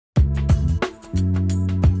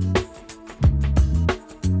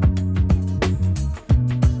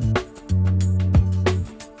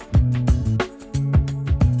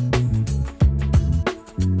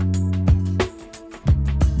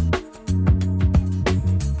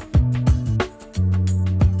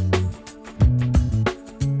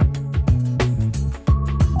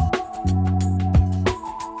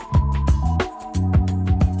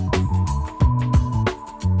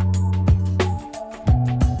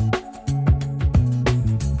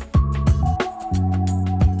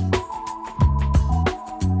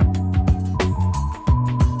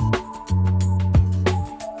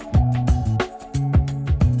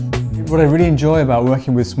What I really enjoy about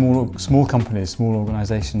working with small companies, small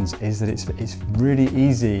organisations, is that it's really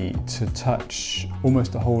easy to touch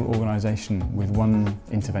almost a whole organisation with one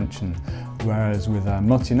intervention, whereas with a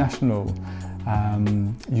multinational,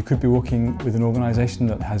 you could be working with an organisation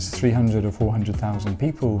that has 300 or 400,000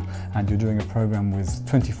 people, and you're doing a programme with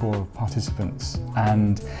 24 participants,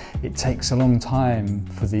 and it takes a long time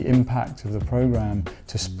for the impact of the programme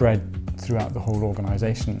to spread throughout the whole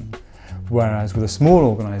organisation. Whereas with a small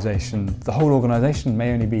organisation, the whole organisation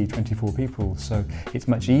may only be 24 people, so it's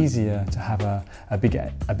much easier to have a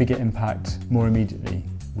bigger impact more immediately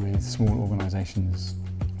with small organisations.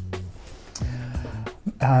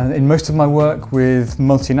 In most of my work with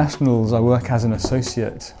multinationals, I work as an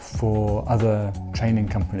associate for other training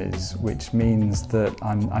companies, which means that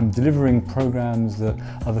I'm delivering programs that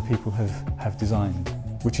other people have designed,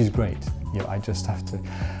 which is great. I just have to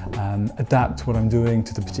adapt what I'm doing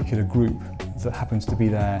to the particular group that happens to be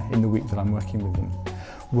there in the week that I'm working with them.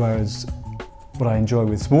 Whereas what I enjoy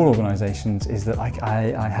with small organisations is that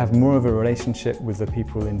I have more of a relationship with the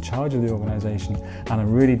people in charge of the organisation, and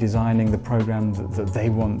I'm really designing the programme that they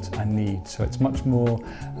want and need. So it's much more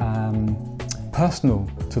personal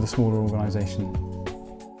to the smaller organisation.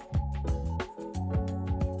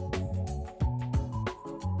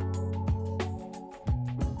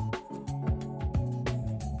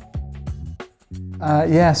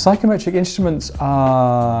 Yeah, psychometric instruments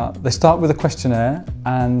they start with a questionnaire,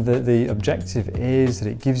 and the objective is that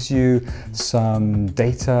it gives you some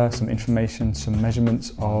data, some information, some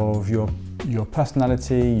measurements of your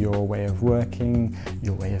personality, your way of working,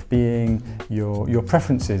 your way of being, your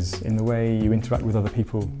preferences in the way you interact with other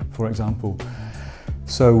people, for example.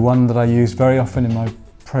 So one that I use very often in my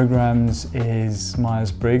programs is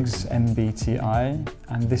Myers-Briggs MBTI,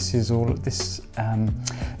 and this is all this.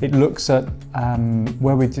 It looks at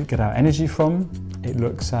where we get our energy from. It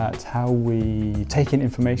looks at how we take in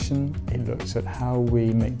information. It looks at how we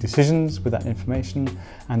make decisions with that information,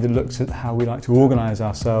 and it looks at how we like to organise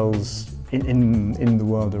ourselves in the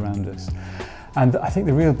world around us. And I think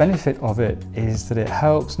the real benefit of it is that it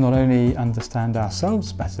helps not only understand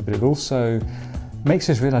ourselves better, but it also makes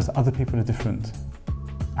us realise that other people are different.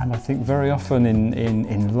 And I think very often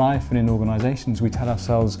in life and in organisations we tell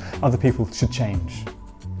ourselves other people should change.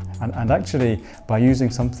 And actually, by using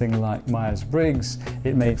something like Myers-Briggs,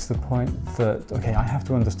 it makes the point that, okay, I have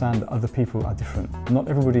to understand that other people are different. Not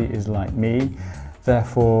everybody is like me,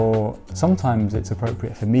 therefore sometimes it's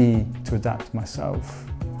appropriate for me to adapt myself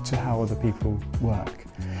to how other people work.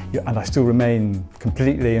 And I still remain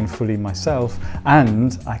completely and fully myself,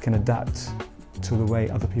 and I can adapt to the way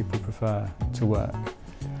other people prefer to work.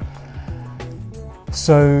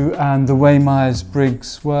 So, and the way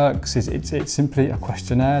Myers-Briggs works is it's simply a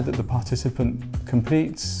questionnaire that the participant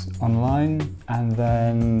completes online, and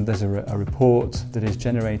then there's a report that is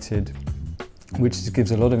generated which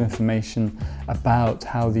gives a lot of information about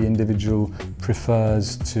how the individual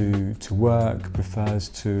prefers to work, prefers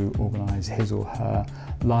to organise his or her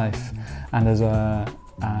life. And as a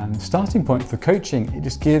starting point for coaching, it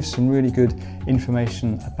just gives some really good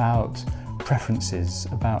information about preferences,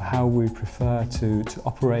 about how we prefer to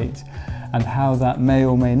operate, and how that may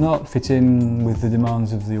or may not fit in with the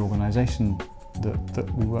demands of the organisation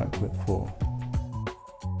that we work with for.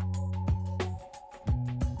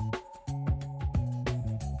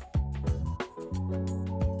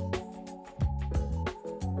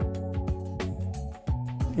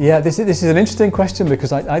 Yeah, this is an interesting question,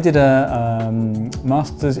 because I did a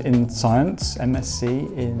Masters in Science, MSc,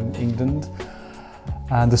 in England.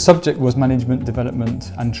 And the subject was management,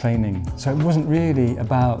 development and training. So it wasn't really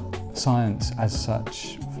about science as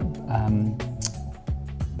such.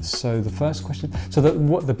 So the first question,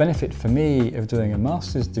 what the benefit for me of doing a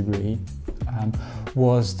master's degree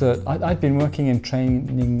was that I'd been working in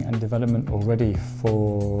training and development already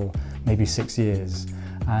for maybe 6 years.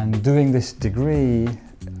 And doing this degree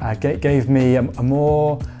gave me a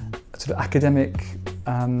more sort of academic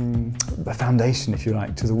a foundation, if you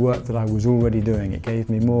like, to the work that I was already doing. It gave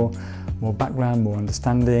me more background, more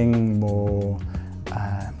understanding, more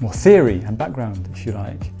theory and background, if you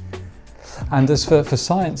like. And as for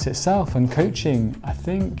science itself and coaching, I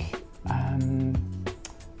think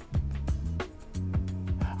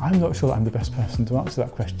I'm not sure that I'm the best person to answer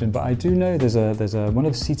that question, but I do know there's one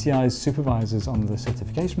of CTI's supervisors on the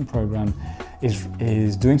certification program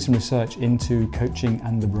is doing some research into coaching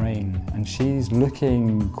and the brain, and she's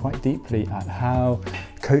looking quite deeply at how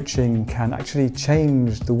coaching can actually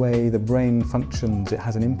change the way the brain functions. It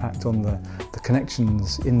has an impact on the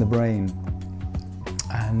connections in the brain.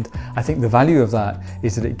 And I think the value of that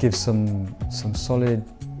is that it gives some solid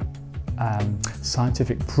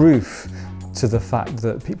scientific proof to the fact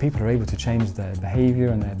that people are able to change their behaviour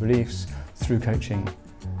and their beliefs through coaching.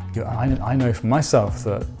 I know for myself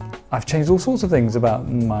that I've changed all sorts of things about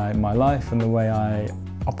my life and the way I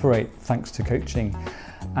operate thanks to coaching,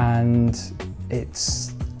 and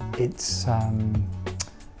it's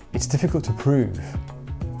difficult to prove.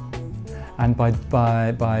 And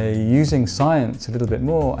by using science a little bit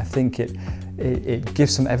more, I think it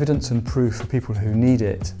gives some evidence and proof for people who need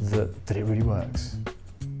it that it really works.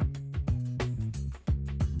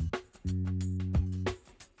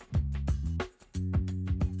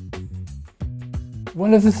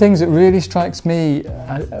 One of the things that really strikes me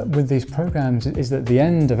with these programs is that at the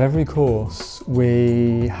end of every course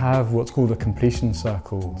we have what's called a completion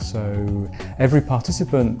circle. So every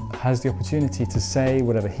participant has the opportunity to say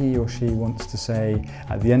whatever he or she wants to say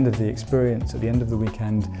at the end of the experience, at the end of the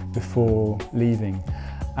weekend, before leaving.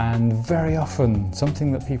 And very often,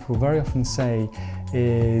 something that people very often say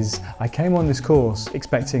is, I came on this course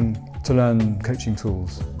expecting to learn coaching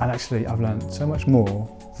tools, and actually I've learned so much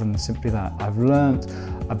more than simply that. I've learnt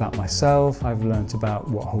about myself, I've learnt about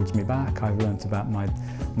what holds me back, I've learnt about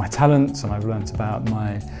my talents, and I've learnt about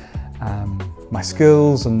my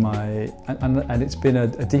skills and it's been a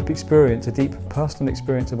deep experience, a deep personal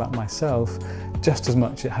experience about myself, just as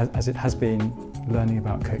much as it has been learning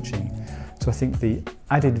about coaching. So I think the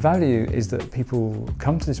added value is that people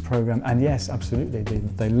come to this program and yes, absolutely,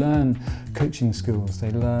 they learn coaching skills, they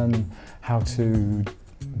learn how to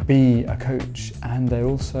be a coach, and they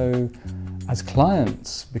also, as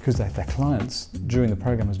clients, because they're clients during the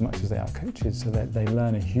program as much as they are coaches, so they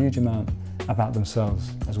learn a huge amount about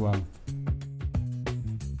themselves as well.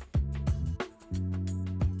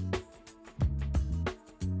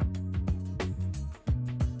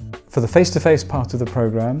 For the face-to-face part of the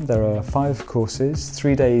program, there are 5 courses,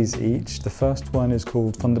 3 days each. The first one is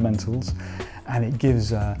called Fundamentals, and it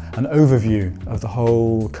gives an overview of the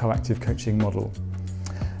whole co-active coaching model.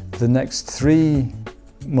 The next 3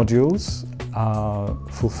 modules are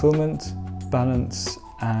Fulfillment, Balance,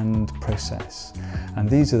 and Process. And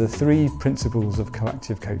these are the 3 principles of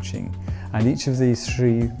co-active coaching. And each of these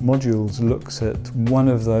 3 modules looks at one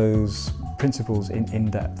of those principles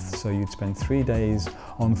in depth. So you'd spend 3 days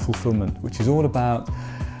on fulfillment, which is all about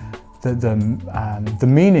the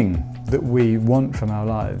meaning that we want from our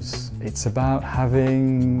lives. It's about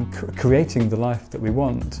creating the life that we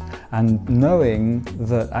want, and knowing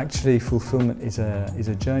that actually fulfillment is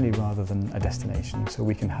a journey rather than a destination. So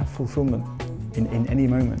we can have fulfillment in any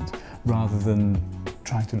moment rather than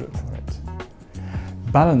trying to look for it.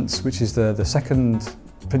 Balance, which is the second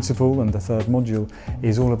principle and the 3rd module,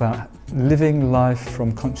 is all about living life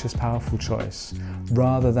from conscious, powerful choice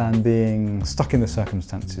rather than being stuck in the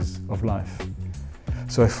circumstances of life.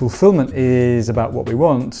 So if fulfillment is about what we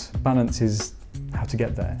want, balance is how to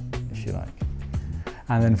get there, if you like.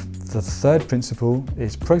 And then the 3rd principle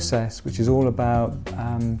is process, which is all about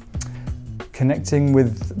connecting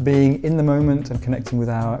with being in the moment and connecting with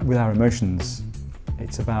our emotions.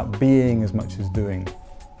 It's about being as much as doing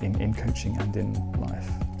in coaching and in life.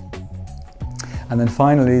 And then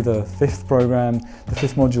finally, the 5th program, the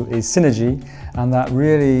 5th module is Synergy, and that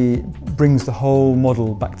really brings the whole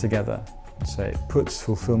model back together. So it puts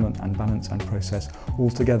fulfillment and balance and process all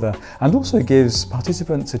together, and also gives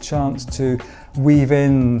participants a chance to weave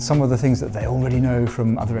in some of the things that they already know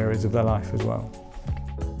from other areas of their life as well.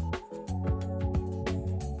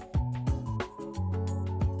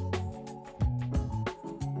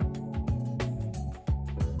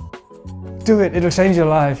 Do it, it'll change your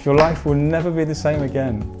life. Your life will never be the same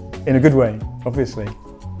again. In a good way, obviously.